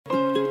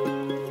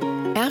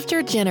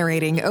After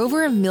generating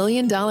over $1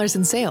 million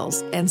in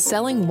sales and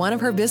selling one of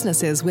her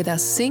businesses with a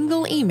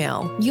single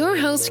email, your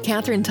host,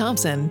 Katherine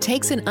Thompson,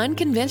 takes an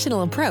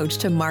unconventional approach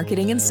to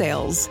marketing and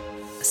sales.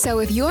 So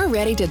if you're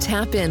ready to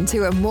tap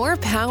into a more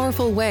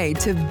powerful way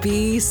to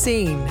be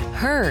seen,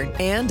 heard,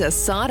 and a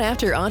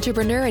sought-after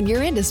entrepreneur in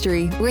your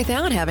industry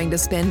without having to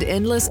spend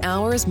endless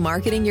hours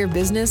marketing your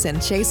business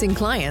and chasing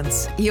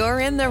clients, you're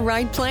in the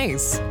right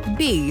place.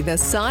 Be the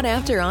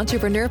Sought-After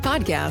Entrepreneur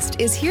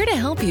podcast is here to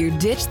help you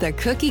ditch the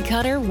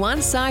cookie-cutter,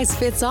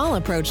 one-size-fits-all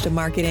approach to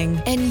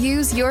marketing and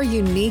use your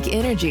unique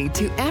energy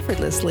to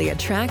effortlessly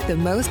attract the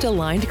most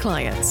aligned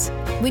clients.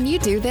 When you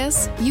do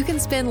this, you can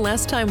spend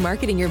less time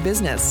marketing your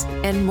business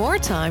and more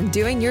time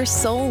doing your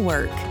soul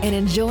work and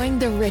enjoying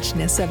the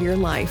richness of your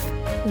life.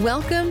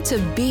 Welcome to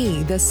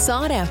Be the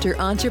Sought After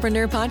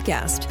Entrepreneur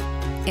podcast.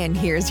 And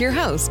here's your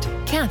host,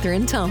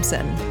 Katherine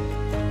Thompson.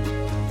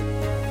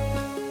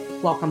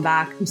 Welcome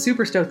back. I'm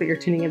super stoked that you're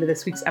tuning into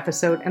this week's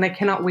episode, and I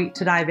cannot wait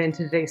to dive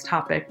into today's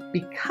topic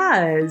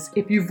because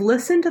if you've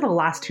listened to the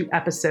last two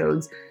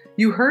episodes,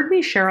 you heard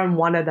me share on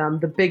one of them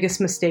the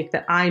biggest mistake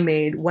that I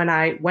made when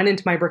I went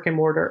into my brick and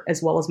mortar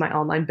as well as my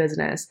online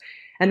business.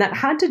 And that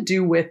had to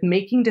do with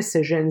making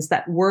decisions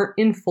that weren't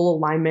in full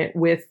alignment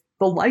with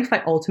the life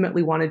I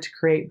ultimately wanted to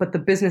create, but the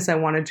business I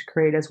wanted to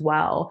create as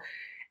well.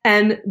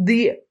 And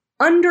the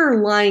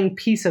underlying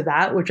piece of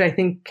that, which I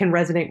think can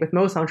resonate with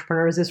most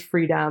entrepreneurs, is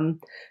freedom,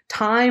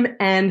 time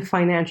and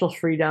financial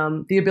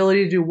freedom, the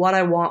ability to do what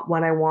I want,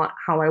 when I want,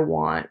 how I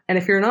want. And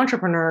if you're an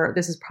entrepreneur,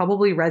 this is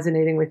probably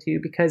resonating with you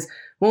because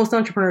most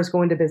entrepreneurs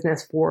go into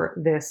business for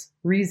this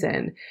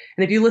reason.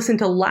 And if you listen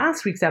to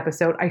last week's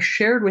episode, I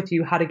shared with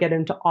you how to get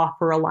into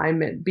offer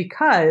alignment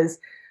because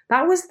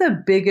that was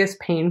the biggest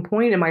pain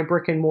point in my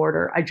brick and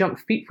mortar. I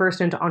jumped feet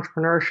first into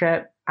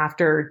entrepreneurship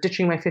after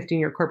ditching my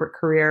 15-year corporate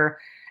career.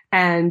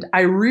 And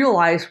I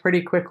realized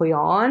pretty quickly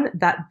on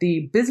that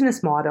the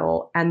business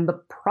model and the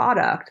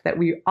product that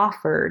we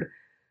offered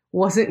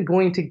wasn't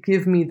going to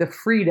give me the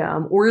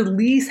freedom, or at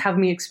least have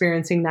me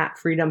experiencing that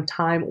freedom,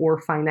 time or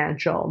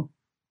financial.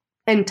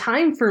 And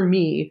time for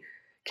me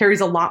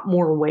carries a lot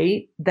more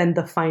weight than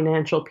the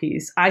financial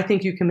piece. I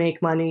think you can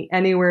make money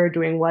anywhere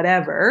doing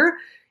whatever.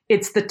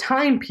 It's the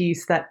time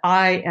piece that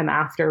I am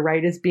after,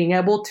 right? Is being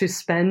able to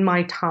spend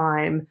my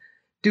time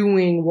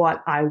doing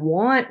what I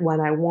want, when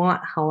I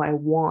want, how I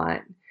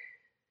want.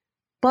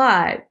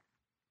 But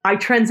I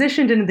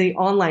transitioned into the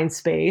online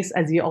space,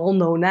 as you all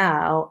know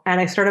now, and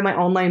I started my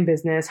online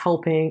business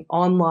helping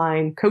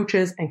online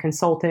coaches and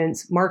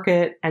consultants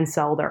market and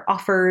sell their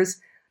offers.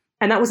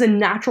 And that was a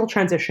natural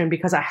transition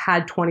because I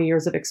had 20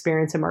 years of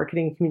experience in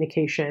marketing and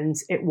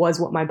communications. It was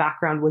what my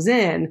background was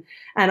in.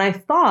 And I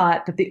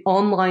thought that the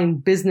online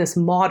business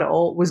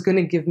model was going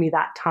to give me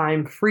that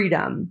time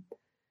freedom.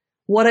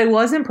 What I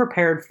wasn't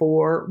prepared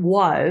for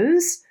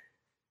was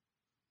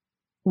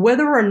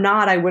whether or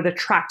not I would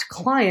attract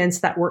clients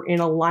that were in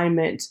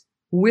alignment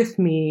with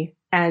me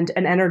and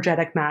an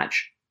energetic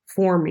match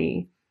for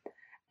me.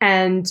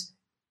 And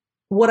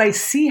what I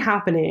see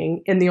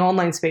happening in the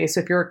online space,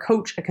 if you're a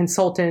coach, a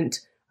consultant,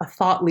 a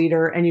thought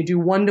leader, and you do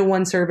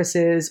one-to-one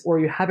services, or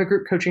you have a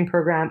group coaching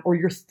program, or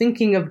you're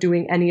thinking of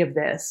doing any of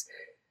this,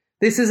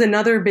 this is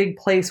another big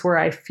place where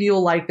I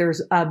feel like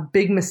there's a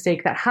big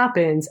mistake that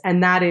happens.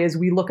 And that is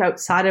we look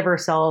outside of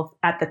ourselves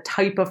at the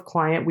type of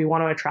client we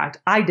want to attract.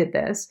 I did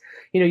this.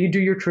 You do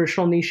your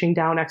traditional niching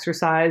down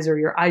exercise or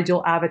your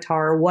ideal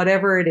avatar, or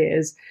whatever it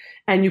is.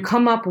 And you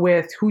come up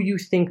with who you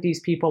think these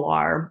people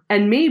are.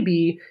 And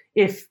maybe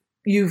if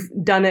you've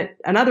done it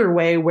another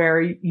way where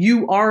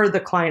you are the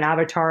client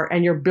avatar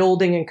and you're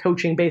building and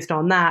coaching based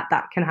on that,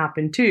 that can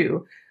happen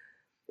too.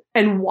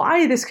 And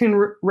why this can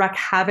wreak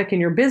havoc in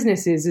your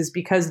business is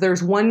because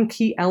there's one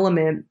key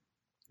element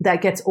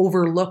that gets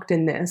overlooked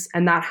in this,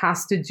 and that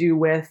has to do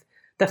with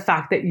the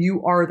fact that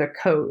you are the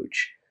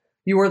coach.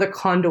 You are the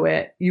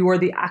conduit. You are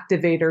the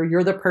activator.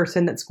 You're the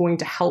person that's going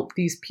to help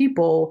these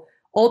people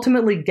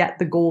ultimately get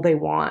the goal they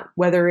want,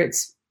 whether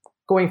it's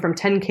going from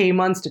 10K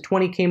months to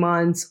 20K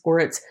months, or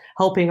it's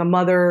helping a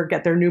mother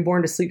get their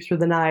newborn to sleep through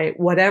the night.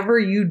 Whatever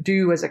you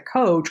do as a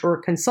coach or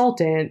a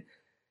consultant,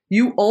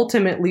 you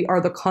ultimately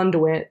are the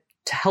conduit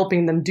to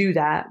helping them do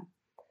that.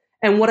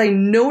 And what I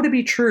know to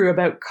be true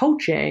about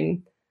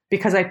coaching,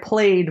 because I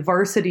played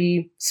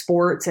varsity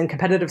sports and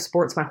competitive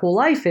sports my whole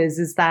life,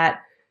 is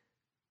that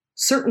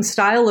certain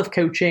style of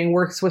coaching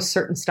works with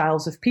certain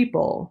styles of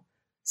people.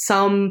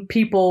 Some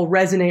people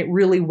resonate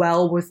really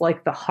well with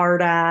like the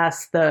hard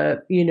ass,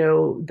 the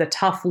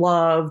tough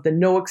love, the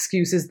no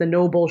excuses, the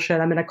no bullshit.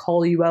 I'm going to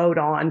call you out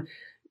on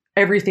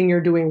everything you're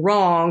doing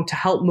wrong to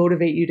help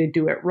motivate you to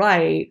do it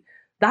right.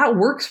 That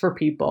works for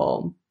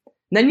people.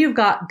 Then you've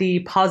got the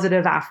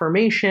positive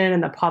affirmation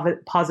and the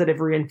positive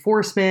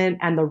reinforcement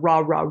and the rah,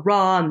 rah,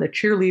 rah and the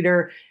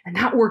cheerleader. And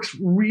that works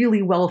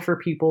really well for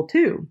people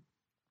too.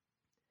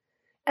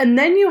 And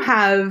then you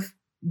have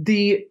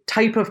the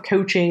type of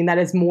coaching that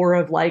is more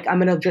of like, I'm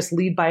going to just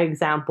lead by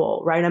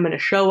example, right? I'm going to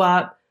show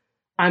up.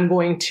 I'm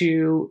going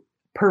to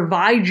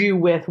provide you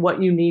with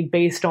what you need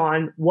based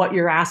on what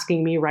you're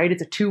asking me, right?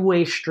 It's a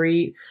two-way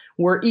street.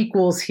 We're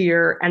equals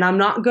here. And I'm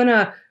not going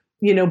to,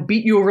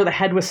 beat you over the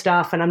head with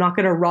stuff. And I'm not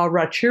going to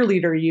rah-rah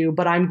cheerleader you,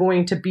 but I'm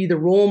going to be the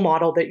role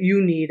model that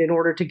you need in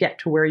order to get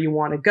to where you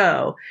want to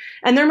go.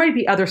 And there might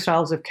be other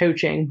styles of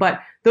coaching, but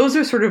those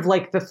are sort of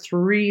like the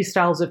three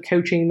styles of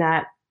coaching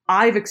that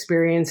I've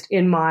experienced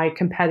in my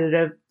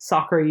competitive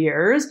soccer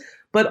years,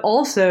 but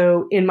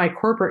also in my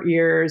corporate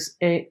years,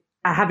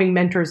 having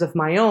mentors of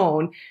my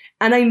own.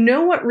 And I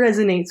know what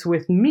resonates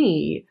with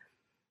me,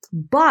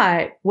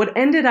 but what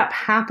ended up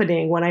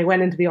happening when I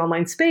went into the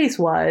online space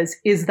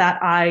is that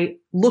I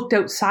looked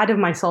outside of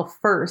myself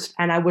first.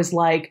 And I was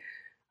like,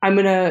 I'm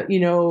going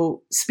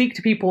to, speak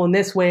to people in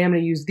this way. I'm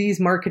going to use these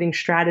marketing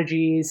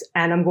strategies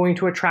and I'm going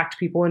to attract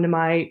people into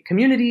my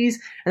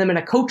communities and I'm going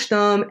to coach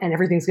them and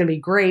everything's going to be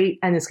great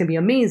and it's going to be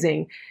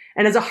amazing.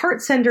 And as a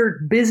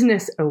heart-centered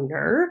business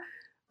owner,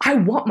 I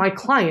want my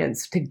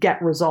clients to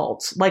get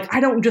results. Like,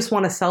 I don't just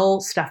want to sell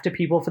stuff to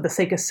people for the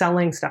sake of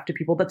selling stuff to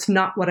people. That's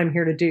not what I'm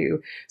here to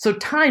do. So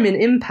time and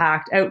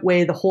impact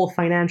outweigh the whole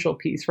financial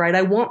piece, right?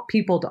 I want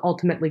people to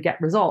ultimately get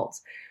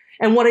results.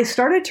 And what I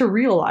started to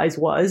realize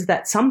was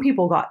that some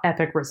people got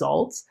epic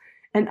results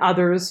and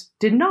others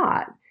did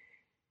not.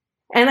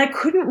 And I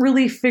couldn't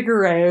really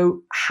figure out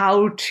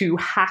how to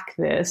hack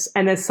this.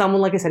 And as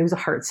someone, like I said, who's a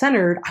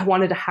heart-centered, I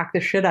wanted to hack the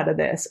shit out of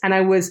this. And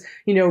I was,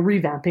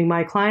 revamping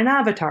my client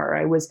avatar.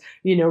 I was,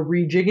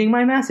 rejigging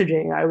my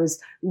messaging. I was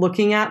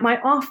looking at my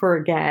offer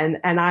again.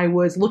 And I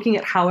was looking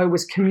at how I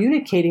was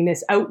communicating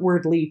this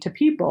outwardly to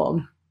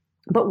people.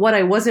 But what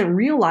I wasn't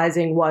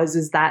realizing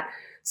is that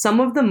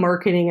some of the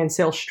marketing and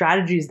sales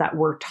strategies that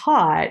we're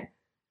taught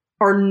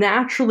are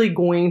naturally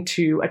going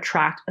to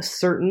attract a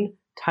certain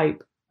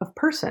type of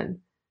person.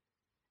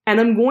 And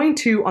I'm going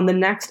to, on the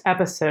next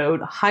episode,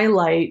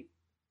 highlight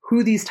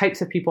who these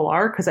types of people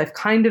are, because I've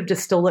kind of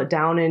distilled it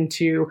down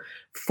into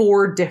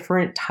 4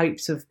 different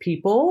types of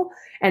people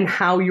and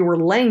how your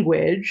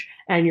language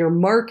and your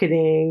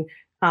marketing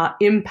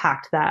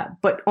impact that.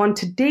 But on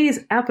today's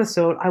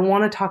episode, I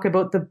want to talk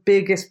about the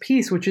biggest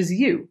piece, which is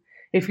you.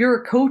 If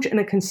you're a coach and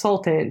a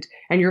consultant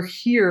and you're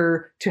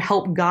here to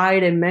help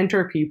guide and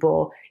mentor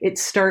people, it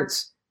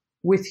starts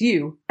with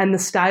you and the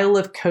style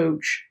of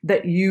coach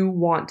that you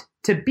want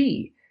to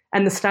be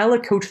and the style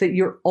of coach that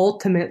you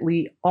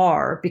ultimately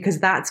are,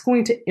 because that's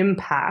going to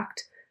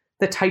impact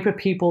the type of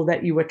people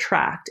that you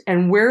attract.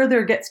 And where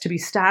there gets to be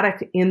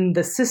static in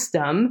the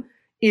system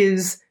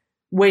is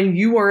when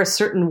you are a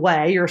certain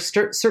way, you're a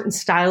certain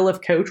style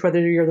of coach,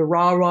 whether you're the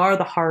rah-rah or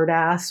the hard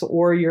ass,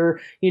 or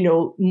you're,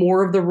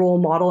 more of the role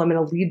model. I'm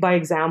going to lead by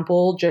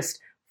example, just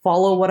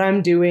follow what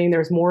I'm doing.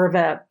 There's more of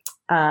a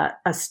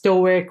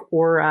stoic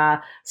or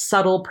a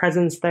subtle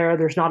presence there.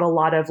 There's not a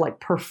lot of like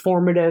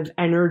performative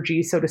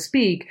energy, so to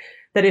speak,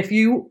 that if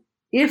you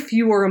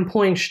are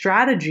employing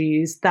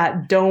strategies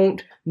that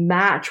don't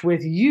match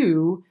with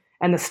you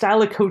and the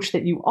style of coach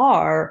that you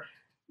are,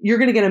 you're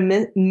going to get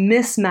a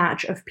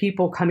mismatch of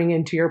people coming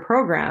into your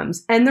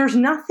programs. And there's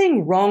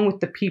nothing wrong with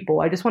the people.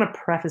 I just want to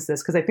preface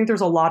this because I think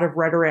there's a lot of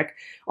rhetoric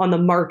on the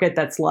market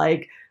that's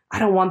like, I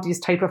don't want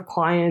these type of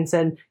clients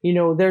and,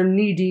 they're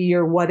needy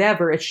or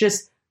whatever. It's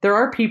just, there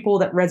are people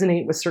that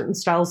resonate with certain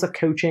styles of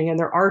coaching and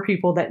there are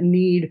people that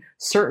need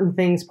certain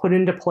things put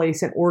into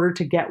place in order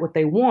to get what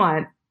they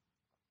want.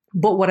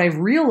 But what I've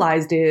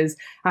realized is,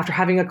 after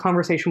having a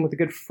conversation with a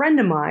good friend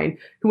of mine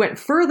who went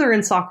further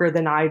in soccer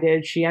than I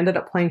did, she ended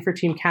up playing for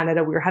Team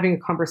Canada. We were having a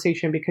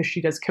conversation because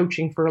she does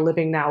coaching for a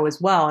living now as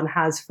well and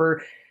has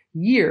for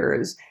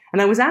years.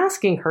 And I was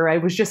asking her, I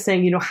was just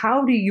saying,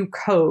 how do you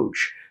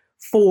coach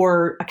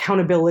for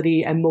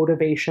accountability and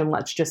motivation,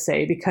 let's just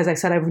say? Because I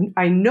said,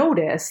 I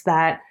noticed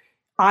that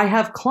I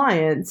have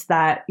clients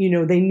that,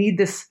 they need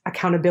this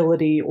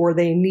accountability or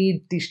they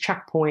need these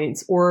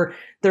checkpoints or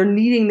they're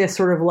needing this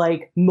sort of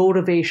like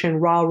motivation,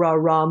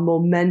 rah,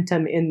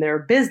 momentum in their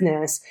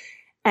business.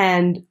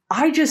 And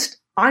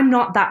I'm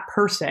not that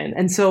person.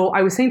 And so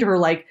I was saying to her,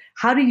 like,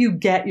 how do you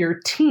get your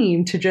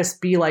team to just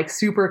be like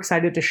super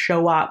excited to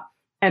show up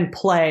and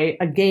play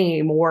a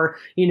game or,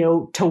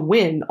 to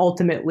win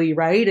ultimately,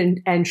 right?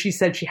 And she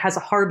said she has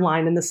a hard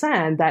line in the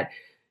sand that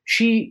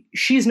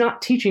she's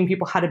not teaching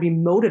people how to be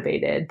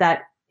motivated,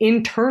 that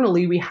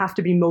internally we have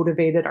to be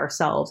motivated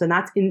ourselves. And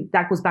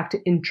that goes back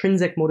to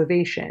intrinsic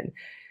motivation.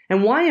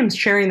 And why I'm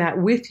sharing that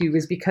with you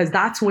is because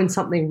that's when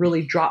something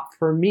really dropped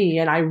for me.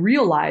 And I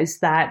realized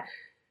that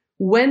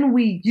when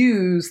we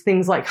use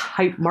things like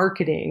hype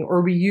marketing,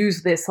 or we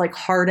use this like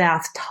hard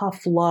ass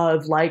tough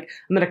love, like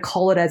I'm going to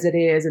call it as it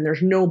is, and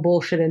there's no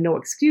bullshit and no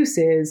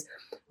excuses,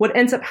 what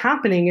ends up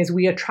happening is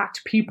we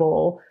attract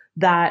people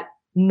that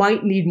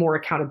might need more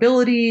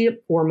accountability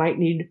or might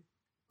need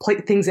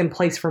things in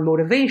place for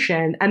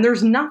motivation. And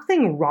there's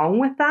nothing wrong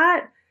with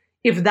that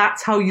if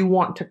that's how you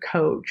want to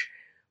coach.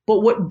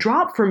 But what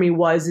dropped for me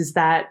is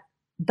that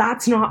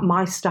that's not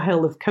my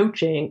style of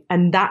coaching.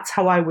 And that's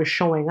how I was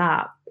showing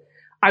up.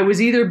 I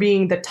was either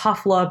being the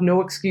tough love,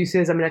 no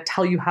excuses, I'm going to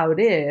tell you how it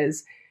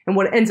is. And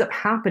what ends up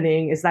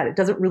happening is that it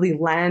doesn't really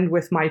land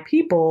with my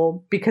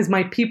people because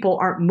my people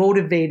aren't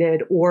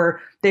motivated or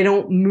they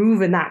don't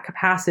move in that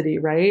capacity,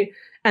 right?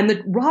 And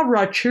the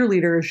rah-rah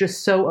cheerleader is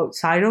just so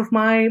outside of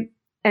my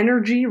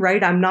energy,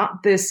 right? I'm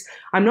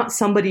not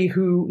somebody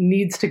who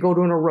needs to go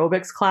to an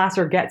aerobics class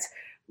or gets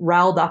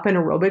riled up in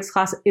aerobics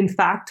class. In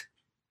fact,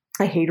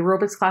 I hate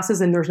aerobics classes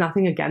and there's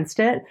nothing against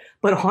it.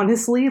 But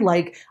honestly,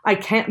 like I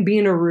can't be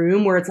in a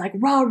room where it's like,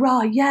 rah,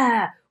 rah,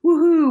 yeah,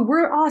 woohoo,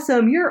 we're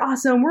awesome, you're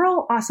awesome, we're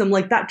all awesome.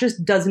 Like that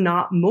just does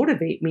not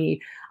motivate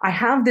me. I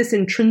have this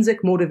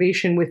intrinsic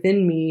motivation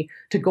within me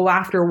to go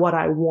after what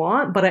I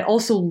want, but I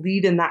also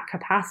lead in that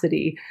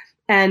capacity.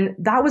 And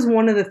that was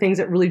one of the things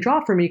that really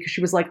dropped for me because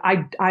she was like,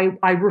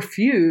 I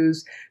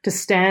refuse to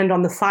stand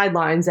on the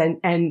sidelines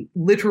and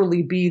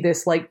literally be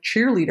this like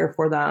cheerleader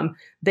for them.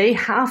 They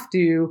have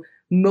to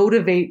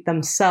motivate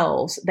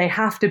themselves. They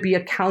have to be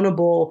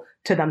accountable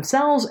to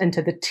themselves and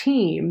to the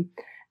team.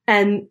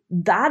 And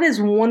that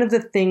is one of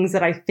the things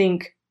that I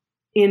think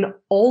in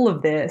all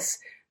of this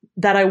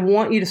that I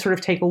want you to sort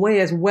of take away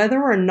is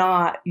whether or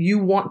not you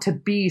want to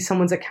be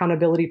someone's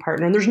accountability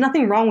partner. And there's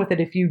nothing wrong with it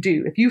if you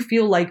do. If you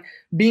feel like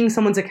being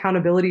someone's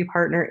accountability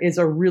partner is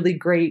a really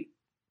great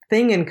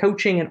thing in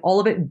coaching and all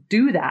of it,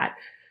 do that.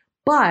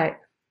 But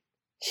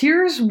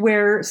here's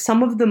where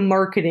some of the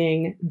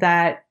marketing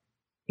that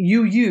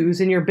you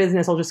use in your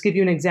business, I'll just give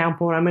you an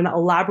example, and I'm going to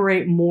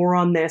elaborate more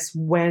on this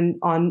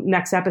on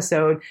next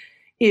episode,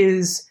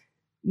 is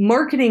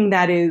marketing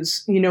that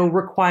is,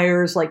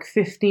 requires like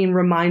 15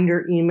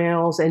 reminder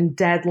emails and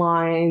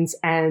deadlines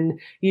and,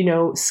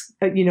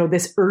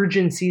 this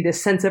urgency,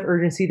 this sense of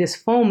urgency,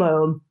 this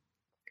FOMO.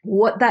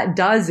 What that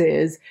does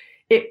is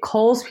it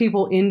calls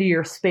people into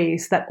your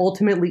space that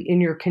ultimately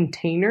in your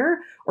container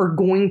are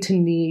going to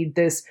need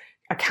this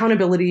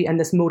accountability and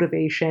this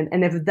motivation.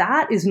 And if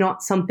that is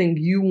not something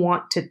you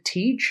want to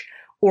teach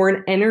or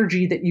an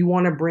energy that you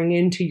want to bring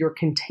into your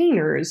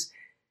containers,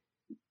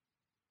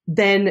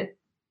 then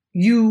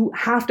you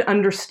have to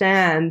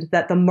understand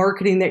that the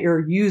marketing that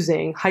you're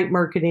using, hype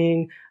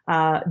marketing,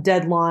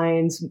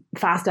 deadlines,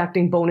 fast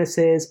acting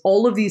bonuses,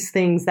 all of these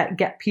things that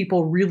get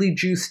people really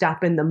juiced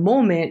up in the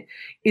moment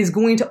is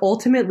going to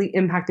ultimately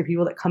impact the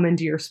people that come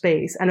into your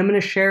space. And I'm going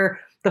to share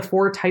the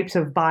 4 types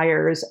of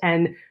buyers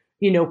and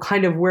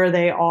kind of where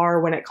they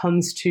are when it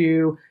comes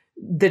to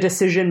the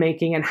decision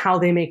making and how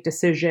they make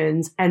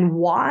decisions and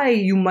why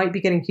you might be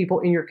getting people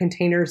in your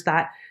containers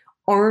that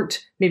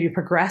aren't maybe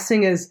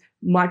progressing as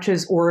much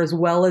as or as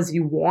well as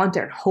you want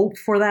and hope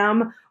for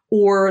them,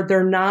 or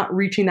they're not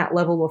reaching that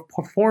level of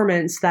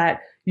performance that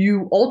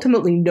you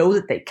ultimately know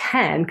that they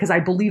can, because I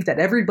believe that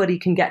everybody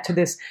can get to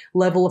this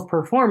level of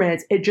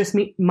performance. It just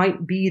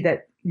might be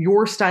that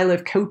your style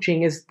of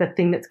coaching is the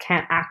thing that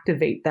can't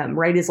activate them,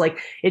 right? Is like,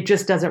 it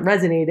just doesn't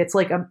resonate. It's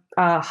like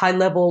a high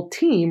level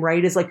team,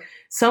 right? Is like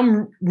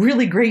some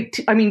really great,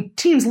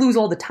 teams lose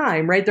all the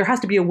time, right? There has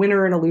to be a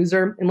winner and a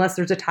loser unless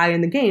there's a tie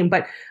in the game.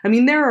 But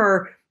there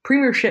are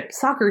premiership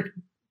soccer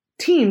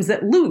teams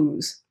that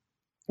lose.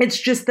 It's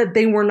just that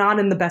they were not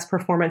in the best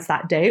performance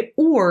that day,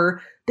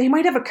 or they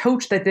might have a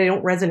coach that they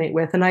don't resonate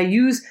with. And I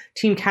use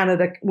Team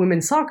Canada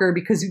Women's Soccer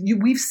because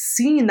we've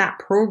seen that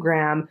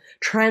program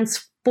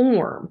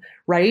transform,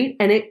 right?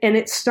 And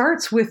it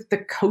starts with the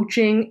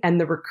coaching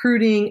and the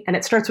recruiting, and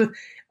it starts with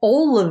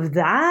all of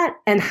that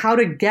and how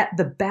to get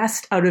the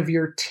best out of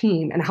your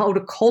team and how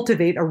to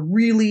cultivate a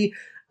really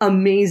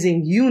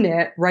amazing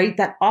unit, right?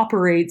 That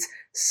operates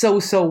so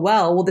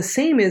well. Well, the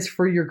same is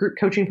for your group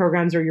coaching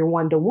programs or your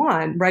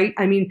one-to-one, right?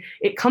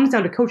 It comes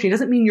down to coaching. It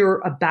doesn't mean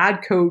you're a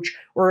bad coach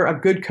or a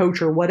good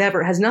coach or whatever.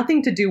 It has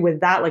nothing to do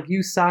with that. Like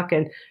you suck.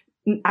 And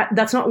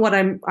that's not what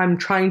I'm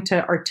trying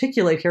to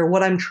articulate here.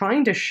 What I'm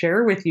trying to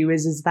share with you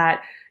is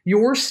that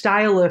your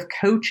style of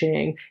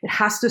coaching, it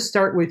has to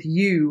start with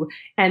you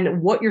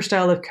and what your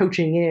style of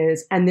coaching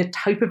is and the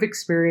type of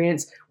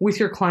experience with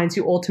your clients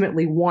you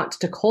ultimately want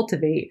to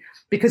cultivate.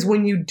 Because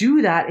when you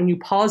do that and you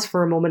pause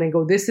for a moment and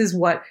go, this is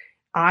what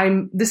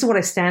I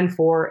stand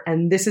for,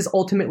 and this is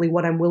ultimately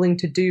what I'm willing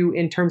to do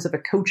in terms of a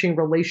coaching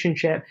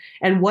relationship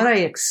and what I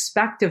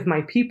expect of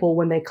my people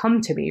when they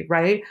come to me,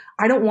 right?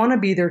 I don't want to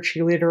be their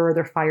cheerleader or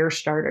their fire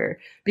starter,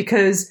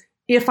 because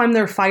if I'm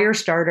their fire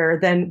starter,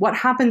 then what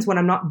happens when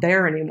I'm not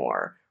there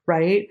anymore,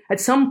 right? At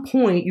some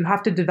point, you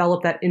have to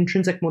develop that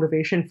intrinsic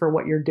motivation for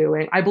what you're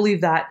doing. I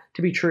believe that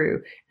to be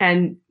true.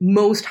 And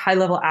most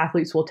high-level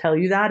athletes will tell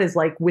you that is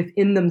like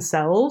within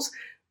themselves.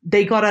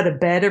 They got out of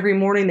bed every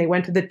morning. They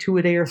went to the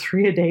 2-a-day or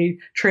 3-a-day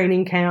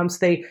training camps.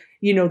 They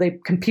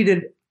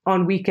competed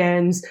on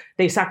weekends.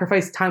 They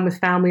sacrificed time with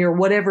family or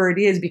whatever it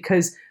is,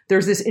 because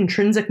there's this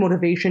intrinsic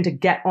motivation to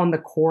get on the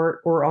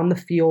court or on the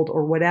field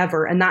or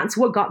whatever. And that's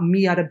what got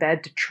me out of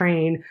bed to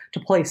train, to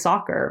play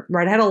soccer,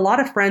 right? I had a lot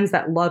of friends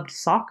that loved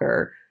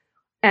soccer,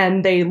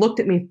 and they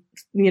looked at me,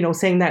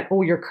 saying that,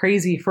 oh, you're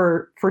crazy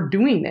for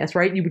doing this,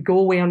 right? You would go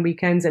away on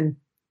weekends and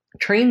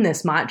train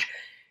this much.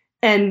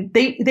 And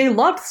they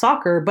loved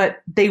soccer,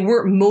 but they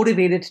weren't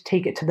motivated to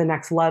take it to the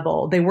next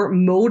level. They weren't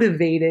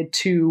motivated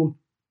to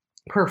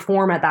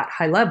perform at that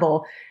high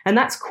level. And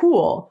that's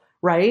cool,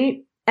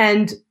 right?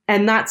 And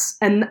that's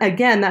an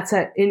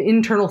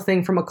internal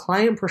thing from a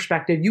client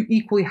perspective. You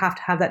equally have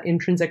to have that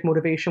intrinsic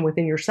motivation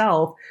within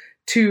yourself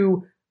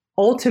to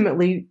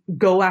ultimately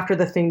go after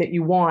the thing that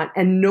you want.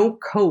 And no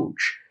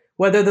coach,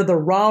 whether they're the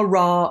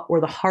rah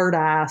or the hard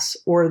ass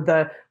or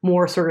the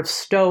more sort of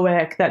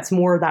stoic, that's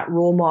more that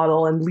role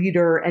model and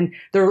leader, and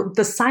they're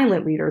the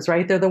silent leaders,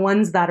 right? They're the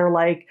ones that are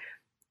like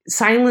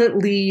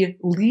silently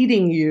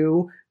leading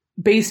you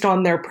based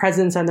on their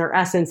presence and their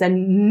essence.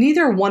 And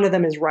neither one of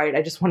them is right.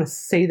 I just want to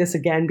say this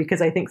again,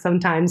 because I think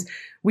sometimes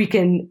we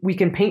can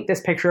paint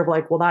this picture of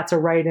like, well, that's a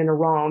right and a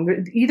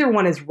wrong. Either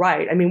one is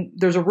right. I mean,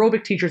 there's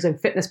aerobic teachers and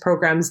fitness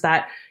programs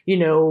that,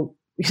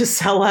 just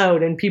sell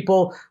out and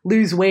people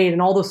lose weight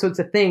and all those sorts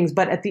of things.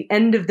 But at the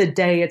end of the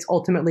day, it's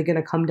ultimately going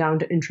to come down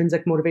to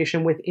intrinsic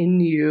motivation within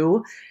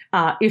you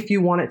if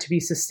you want it to be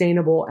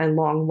sustainable and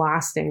long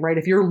lasting, right?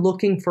 If you're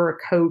looking for a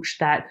coach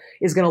that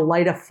is going to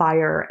light a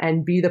fire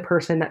and be the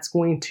person that's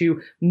going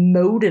to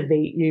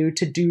motivate you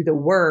to do the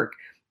work,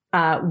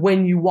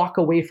 when you walk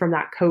away from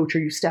that coach or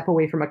you step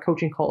away from a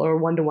coaching call or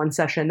a one-to-one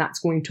session, that's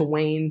going to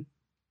wane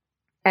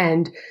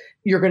and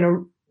you're going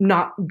to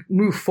not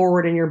move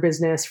forward in your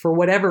business for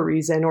whatever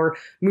reason, or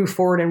move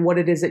forward in what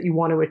it is that you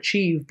want to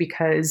achieve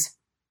because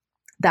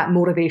that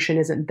motivation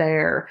isn't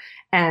there.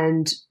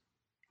 And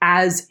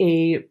as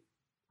a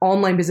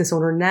online business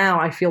owner now,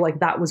 I feel like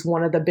that was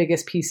one of the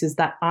biggest pieces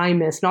that I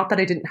missed. Not that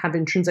I didn't have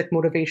intrinsic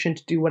motivation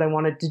to do what I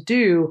wanted to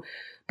do,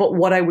 but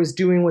what I was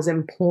doing was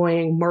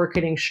employing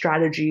marketing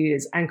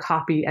strategies and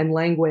copy and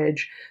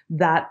language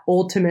that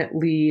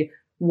ultimately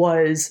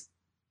was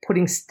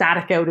putting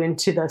static out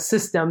into the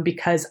system,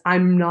 because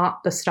I'm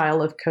not the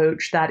style of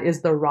coach that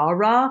is the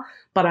rah-rah,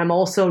 but I'm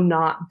also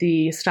not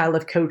the style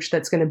of coach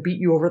that's going to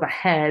beat you over the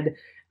head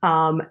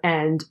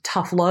and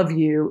tough love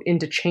you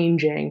into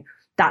changing.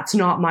 That's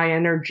not my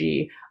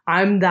energy.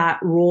 I'm that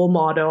role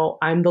model.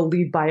 I'm the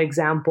lead by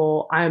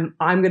example. I'm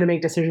going to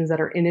make decisions that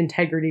are in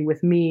integrity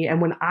with me.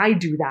 And when I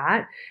do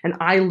that and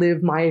I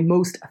live my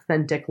most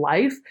authentic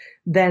life,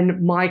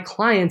 then my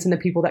clients and the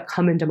people that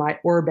come into my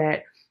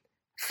orbit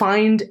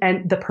find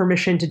the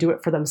permission to do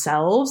it for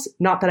themselves.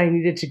 Not that I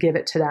needed to give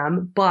it to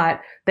them,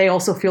 but they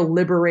also feel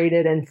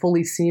liberated and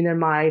fully seen in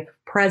my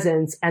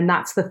presence. And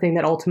that's the thing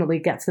that ultimately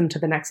gets them to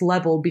the next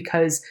level,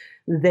 because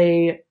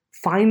they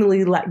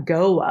finally let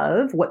go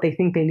of what they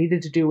think they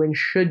needed to do and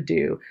should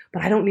do.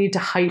 But I don't need to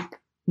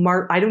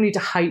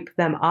hype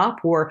them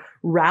up or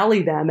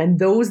rally them. And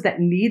those that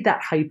need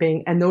that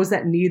hyping and those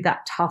that need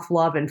that tough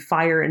love and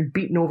fire and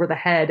beaten over the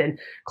head and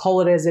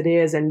call it as it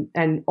is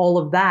and all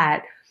of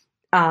that,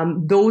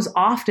 those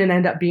often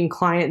end up being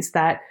clients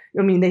that,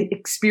 they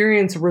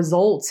experience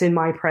results in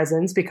my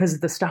presence because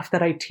the stuff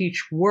that I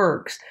teach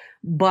works,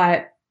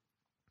 but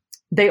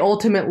they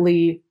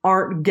ultimately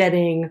aren't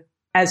getting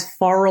as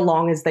far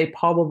along as they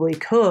probably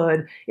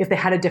could if they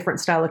had a different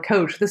style of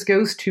coach. This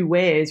goes two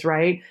ways,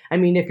 right?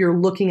 If you're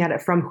looking at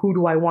it from who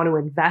do I want to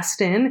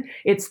invest in,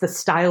 it's the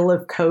style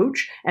of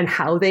coach and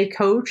how they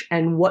coach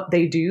and what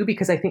they do,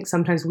 because I think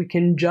sometimes we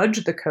can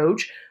judge the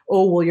coach.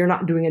 Oh, well, you're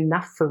not doing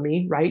enough for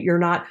me, right? You're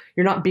not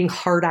being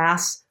hard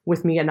ass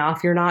with me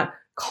enough. You're not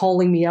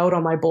calling me out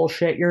on my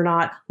bullshit. You're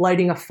not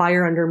lighting a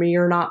fire under me.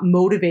 You're not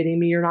motivating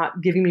me. You're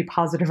not giving me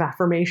positive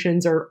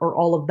affirmations or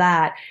all of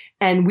that.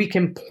 And we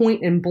can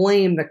point and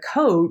blame the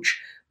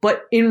coach,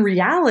 but in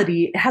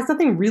reality, it has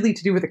nothing really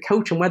to do with the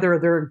coach and whether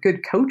they're a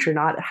good coach or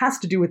not. It has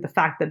to do with the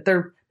fact that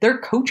their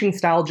coaching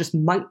style just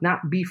might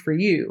not be for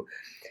you.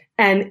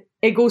 And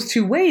it goes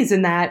two ways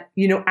in that,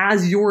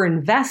 as you're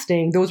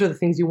investing, those are the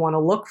things you want to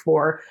look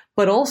for.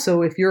 But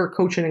also if you're a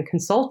coach and a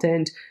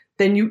consultant,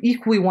 then you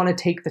equally want to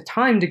take the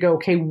time to go,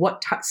 okay,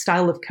 what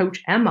style of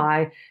coach am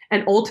I?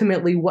 And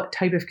ultimately, what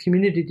type of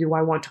community do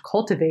I want to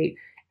cultivate?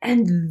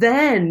 And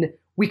then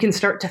we can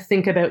start to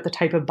think about the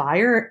type of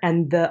buyer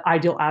and the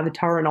ideal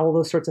avatar and all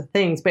those sorts of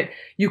things. But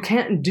you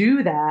can't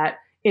do that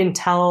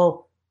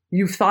until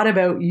you've thought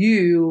about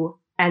you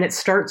and it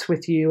starts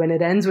with you and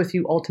it ends with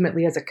you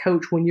ultimately as a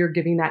coach when you're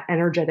giving that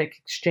energetic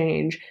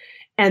exchange.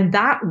 And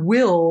that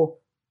will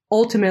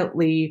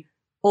ultimately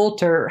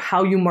alter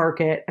how you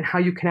market and how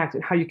you connect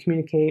and how you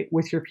communicate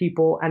with your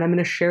people. And I'm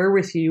going to share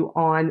with you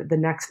on the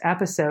next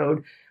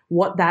episode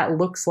what that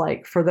looks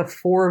like for the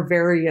 4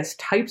 various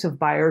types of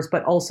buyers,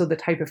 but also the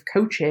type of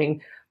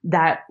coaching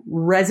that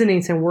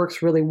resonates and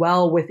works really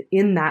well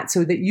within that,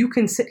 so that you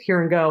can sit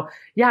here and go,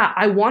 yeah,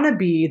 I want to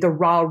be the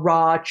rah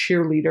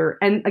cheerleader.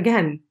 And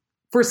again,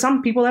 for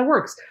some people that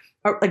works.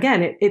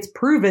 Again, it's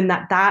proven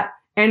that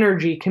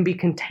energy can be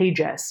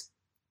contagious.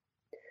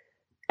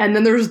 And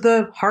then there's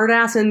the hard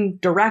ass and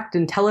direct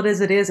and tell it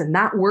as it is. And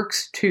that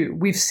works too.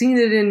 We've seen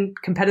it in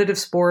competitive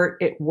sport.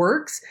 It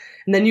works.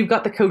 And then you've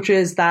got the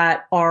coaches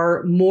that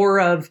are more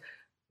of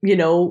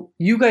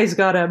you guys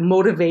got to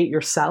motivate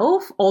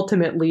yourself.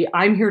 Ultimately,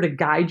 I'm here to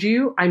guide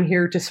you. I'm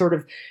here to sort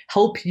of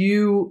help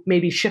you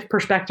maybe shift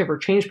perspective or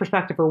change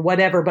perspective or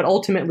whatever. But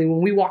ultimately,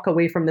 when we walk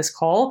away from this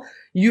call,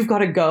 you've got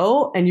to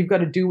go and you've got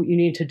to do what you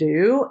need to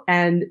do.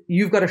 And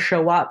you've got to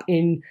show up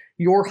in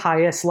your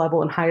highest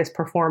level and highest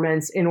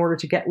performance in order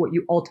to get what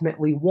you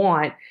ultimately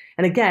want.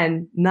 And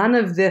again, none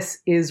of this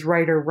is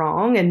right or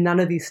wrong. And none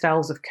of these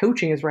styles of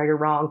coaching is right or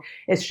wrong.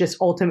 It's just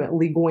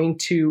ultimately going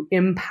to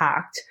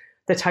impact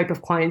the type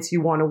of clients you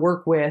want to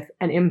work with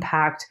and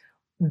impact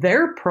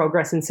their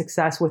progress and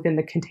success within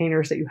the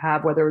containers that you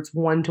have, whether it's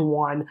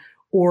one-to-one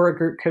or a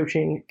group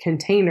coaching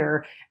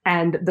container.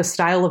 And the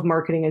style of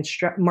marketing and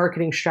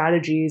marketing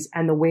strategies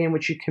and the way in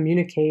which you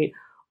communicate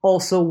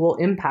also will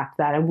impact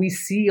that. And we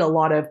see a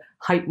lot of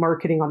hype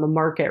marketing on the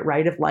market,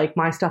 right? Of like,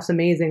 my stuff's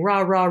amazing, rah,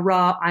 rah,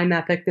 rah, I'm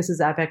epic, this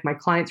is epic, my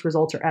clients'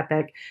 results are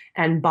epic,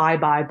 and buy,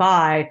 buy,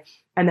 buy.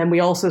 And then we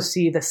also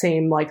see the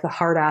same, like the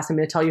hard ass, I'm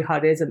going to tell you how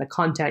it is in the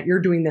content.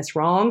 You're doing this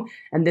wrong,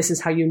 and this is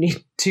how you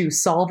need to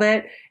solve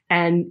it.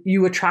 And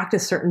you attract a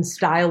certain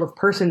style of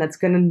person that's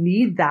going to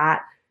need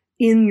that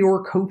in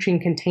your coaching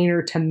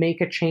container to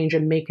make a change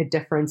and make a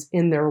difference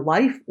in their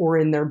life or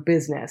in their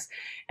business.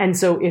 And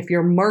so if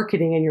your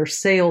marketing and your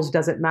sales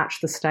doesn't match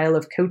the style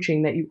of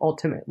coaching that you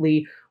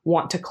ultimately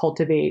want to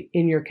cultivate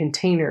in your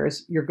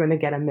containers, you're going to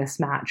get a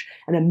mismatch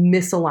and a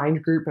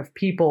misaligned group of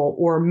people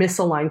or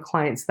misaligned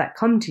clients that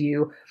come to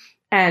you.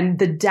 And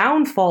the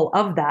downfall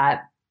of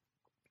that,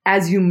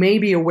 as you may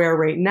be aware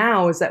right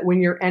now, is that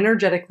when you're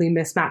energetically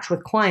mismatched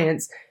with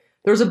clients,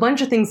 there's a bunch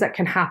of things that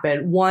can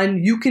happen.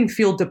 One, you can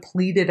feel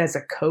depleted as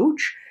a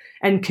coach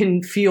and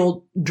can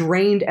feel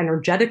drained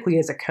energetically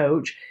as a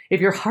coach.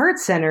 If you're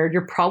heart-centered,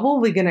 you're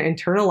probably going to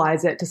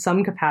internalize it to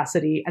some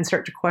capacity and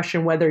start to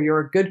question whether you're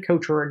a good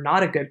coach or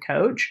not a good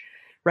coach,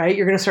 right?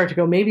 You're going to start to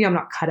go, maybe I'm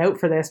not cut out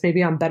for this.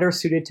 Maybe I'm better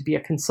suited to be a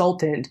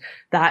consultant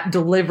that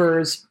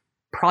delivers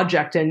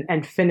project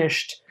and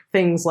finished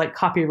things like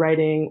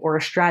copywriting or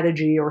a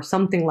strategy or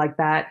something like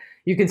that.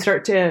 You can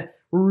start to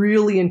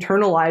really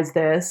internalize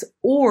this,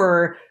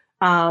 or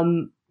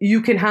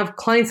you can have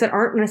clients that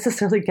aren't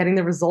necessarily getting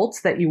the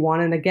results that you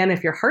want. And again,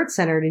 if you're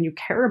heart-centered and you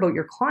care about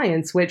your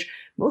clients, which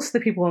most of the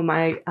people in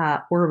my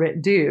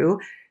orbit do,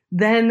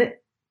 then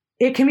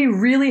it can be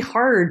really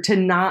hard to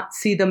not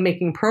see them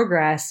making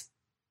progress,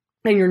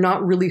 and you're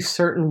not really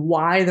certain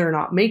why they're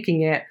not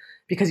making it,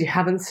 because you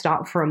haven't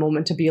stopped for a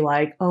moment to be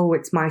like, oh,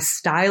 it's my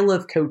style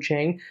of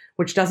coaching,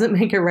 which doesn't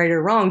make it right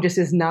or wrong, just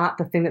is not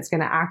the thing that's going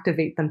to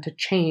activate them to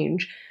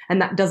change.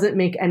 And that doesn't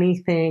make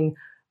anything,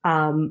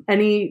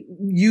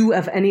 you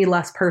of any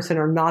less person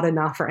or not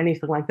enough or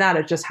anything like that.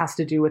 It just has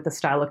to do with the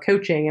style of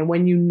coaching. And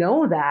when you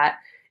know that,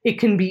 it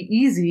can be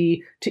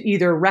easy to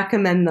either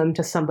recommend them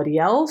to somebody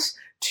else,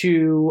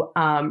 to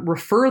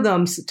refer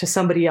them to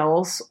somebody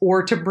else,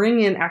 or to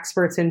bring in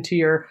experts into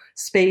your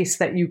space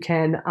that you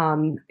can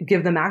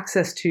give them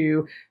access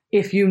to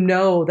if you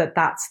know that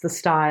that's the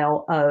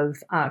style of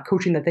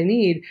coaching that they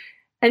need.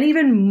 And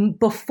even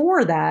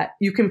before that,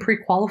 you can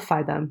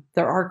pre-qualify them.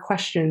 There are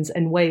questions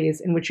and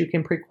ways in which you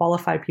can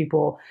pre-qualify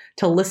people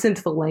to listen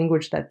to the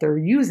language that they're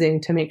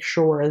using to make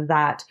sure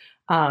that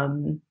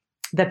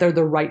that they're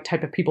the right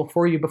type of people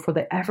for you before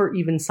they ever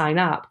even sign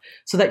up,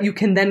 so that you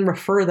can then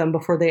refer them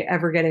before they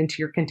ever get into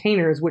your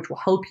containers, which will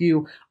help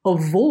you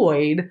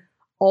avoid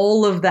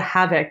all of the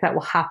havoc that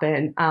will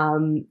happen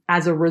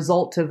as a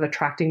result of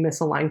attracting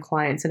misaligned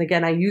clients. And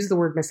again, I use the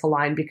word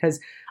misaligned because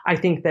I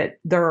think that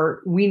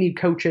we need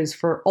coaches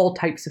for all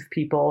types of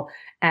people.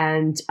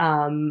 And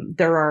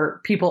there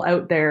are people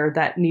out there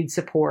that need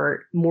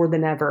support more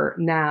than ever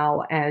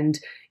now. And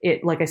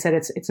it, like I said,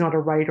 it's not a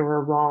right or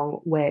a wrong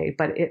way,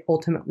 but it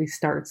ultimately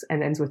starts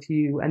and ends with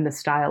you and the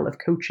style of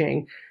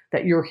coaching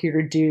that you're here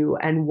to do,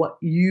 and what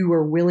you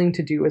are willing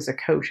to do as a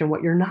coach and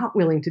what you're not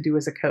willing to do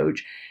as a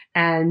coach,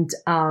 and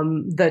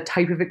the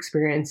type of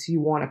experience you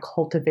want to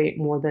cultivate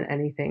more than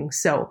anything.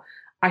 So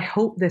I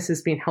hope this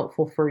has been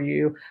helpful for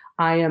you.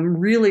 I am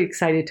really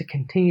excited to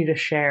continue to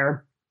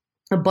share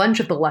a bunch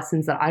of the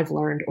lessons that I've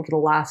learned over the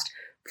last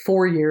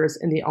 4 years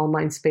in the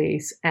online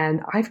space.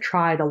 And I've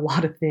tried a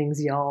lot of things,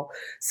 y'all.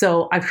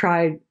 So I've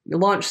tried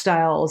launch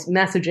styles,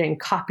 messaging,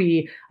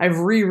 copy. I've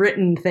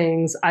rewritten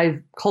things. I've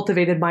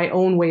cultivated my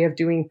own way of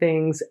doing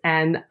things.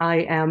 And I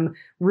am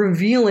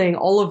revealing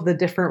all of the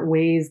different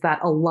ways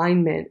that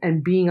alignment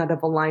and being out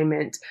of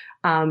alignment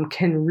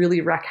can really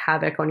wreak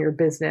havoc on your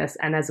business.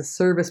 And as a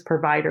service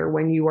provider,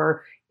 when you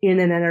are in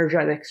an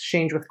energetic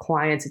exchange with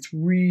clients, it's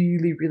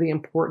really, really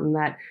important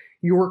that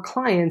your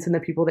clients and the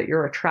people that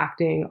you're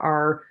attracting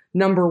are,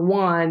 number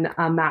one,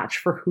 a match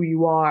for who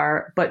you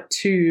are, but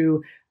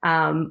two,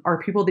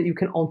 are people that you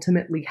can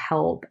ultimately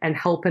help, and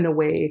help in a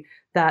way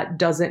that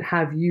doesn't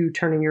have you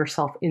turning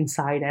yourself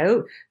inside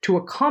out to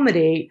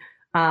accommodate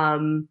a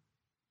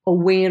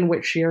way in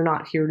which you're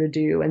not here to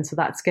do. And so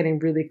that's getting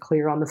really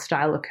clear on the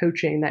style of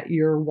coaching that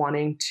you're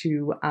wanting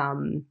to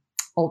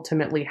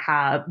ultimately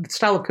have, the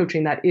style of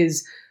coaching that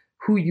is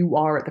who you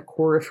are at the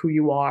core of who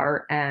you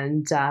are.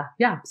 And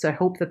so I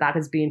hope that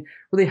has been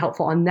really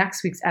helpful. On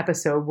next week's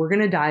episode, we're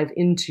going to dive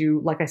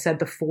into, like I said,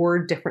 the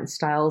 4 different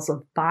styles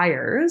of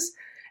buyers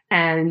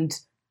and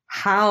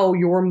how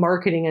your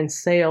marketing and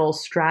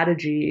sales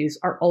strategies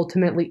are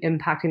ultimately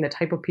impacting the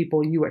type of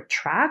people you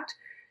attract.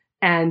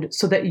 And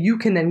so that you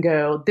can then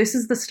go, this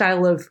is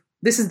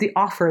the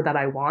offer that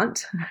I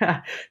want.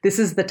 This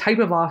is the type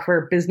of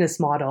offer, business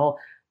model.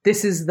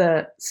 This is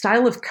the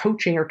style of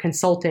coaching or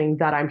consulting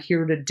that I'm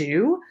here to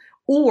do.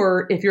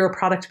 Or if you're a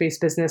product-based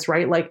business,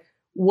 right? Like,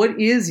 what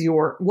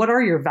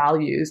are your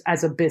values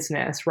as a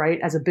business, right?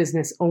 As a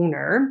business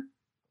owner?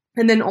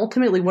 And then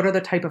ultimately, what are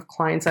the type of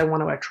clients I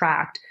want to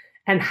attract?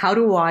 And how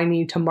do I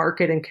need to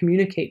market and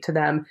communicate to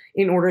them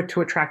in order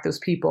to attract those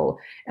people?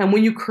 And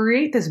when you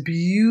create this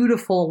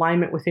beautiful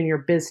alignment within your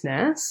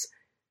business,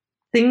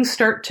 things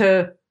start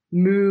to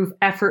move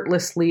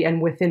effortlessly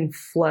and within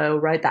flow,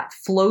 right? That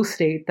flow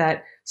state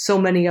that so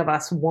many of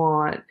us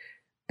want.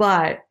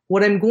 But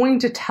what I'm going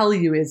to tell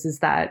you is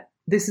that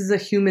this is a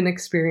human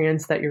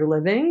experience that you're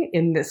living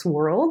in this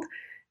world.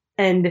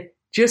 And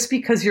just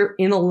because you're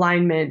in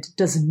alignment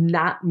does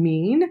not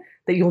mean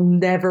that you'll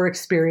never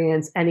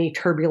experience any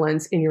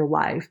turbulence in your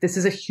life. This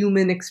is a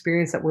human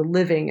experience that we're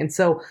living. And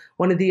so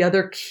one of the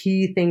other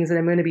key things that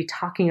I'm going to be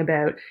talking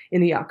about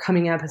in the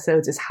upcoming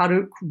episodes is how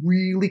to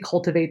really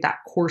cultivate that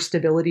core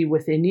stability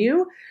within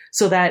you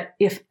so that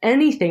if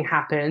anything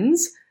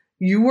happens,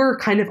 you are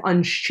kind of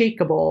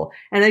unshakable.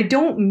 And I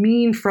don't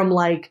mean from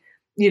like,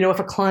 if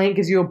a client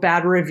gives you a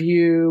bad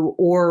review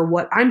or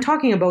what I'm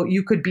talking about,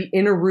 you could be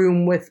in a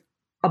room with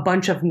a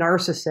bunch of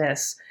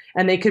narcissists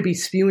and they could be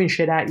spewing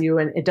shit at you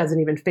and it doesn't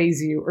even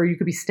faze you. Or you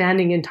could be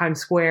standing in Times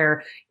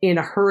Square in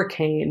a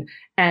hurricane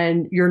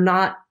and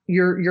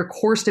your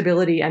core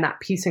stability and that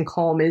peace and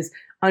calm is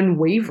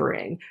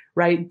unwavering,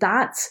 right?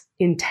 That's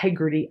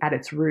integrity at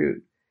its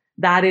root.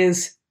 That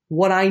is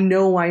what I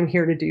know I'm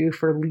here to do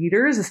for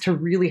leaders, is to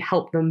really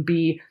help them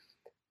be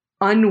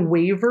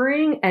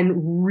unwavering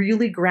and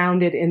really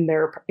grounded in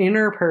their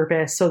inner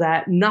purpose so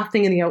that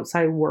nothing in the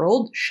outside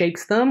world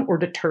shakes them or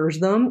deters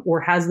them or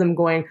has them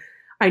going,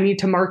 I need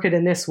to market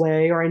in this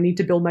way, or I need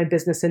to build my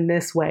business in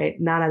this way.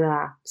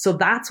 Nah. So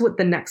that's what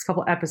the next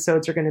couple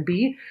episodes are going to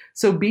be.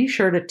 So be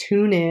sure to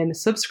tune in,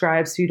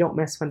 subscribe so you don't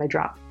miss when they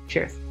drop.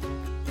 Cheers.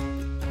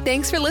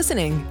 Thanks for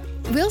listening.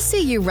 We'll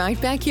see you right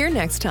back here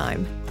next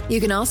time. You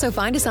can also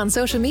find us on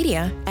social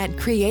media at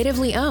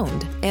Creatively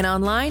Owned and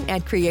online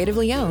at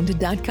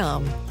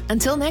creativellyowned.com.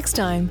 Until next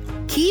time,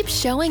 keep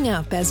showing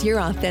up as your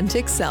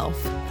authentic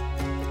self.